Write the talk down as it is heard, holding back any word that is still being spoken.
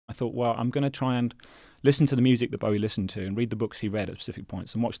I thought, well, I'm going to try and listen to the music that Bowie listened to and read the books he read at specific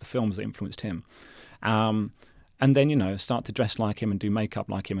points and watch the films that influenced him. And then, you know, start to dress like him and do makeup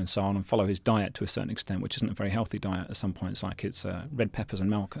like him and so on, and follow his diet to a certain extent, which isn't a very healthy diet at some points. Like it's red peppers and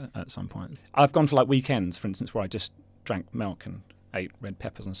milk at some point. I've gone for like weekends, for instance, where I just drank milk and ate red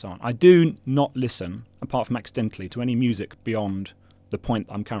peppers and so on. I do not listen, apart from accidentally, to any music beyond the point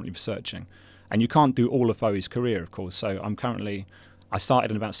I'm currently researching. And you can't do all of Bowie's career, of course. So I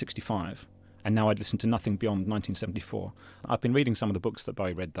started in about 65. And now I'd listen to nothing beyond 1974. I've been reading some of the books that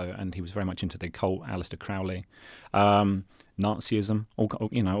Bowie read, though, and he was very much into the occult, Aleister Crowley, Nazism,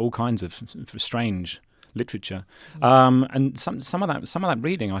 all kinds of strange literature. And some of that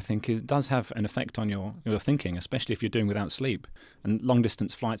reading, I think, does have an effect on your thinking, especially if you're doing without sleep and long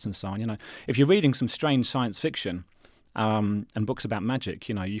distance flights and so on. You know, if you're reading some strange science fiction and books about magic,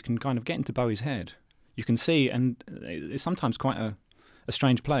 you know, you can kind of get into Bowie's head. You can see, and it's sometimes quite a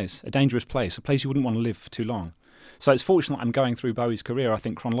strange place, a dangerous place, a place you wouldn't want to live for too long. So it's fortunate I'm going through Bowie's career, I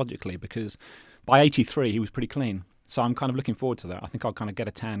think, chronologically, because by 83 he was pretty clean. So I'm kind of looking forward to that. I think I'll kind of get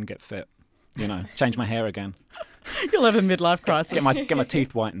a tan, get fit, you know, change my hair again. You'll have a midlife crisis. Get my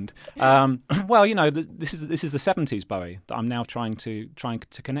teeth whitened. Well, you know, this is the 70s Bowie that I'm now trying to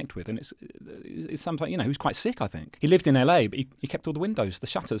connect with, and it's something, you know, he was quite sick, I think. He lived in LA, but he kept all the windows, the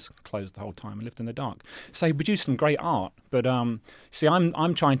shutters closed the whole time, and lived in the dark. So he produced some great art. But see,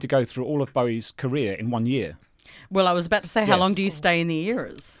 I'm trying to go through all of Bowie's career in 1 year. Well, I was about to say, how long do you stay in the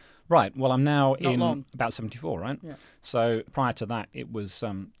eras? Right. Well, I'm now Not in long. about 74, right? Yeah. So prior to that, it was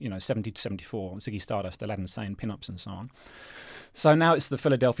 70 to 74, Ziggy Stardust, Aladdin Sane, pin-ups and so on. So now it's the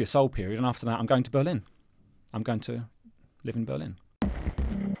Philadelphia Soul period, and after that, I'm going to Berlin. I'm going to live in Berlin.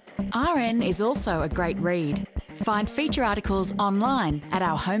 RN is also a great read. Find feature articles online at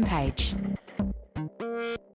our homepage.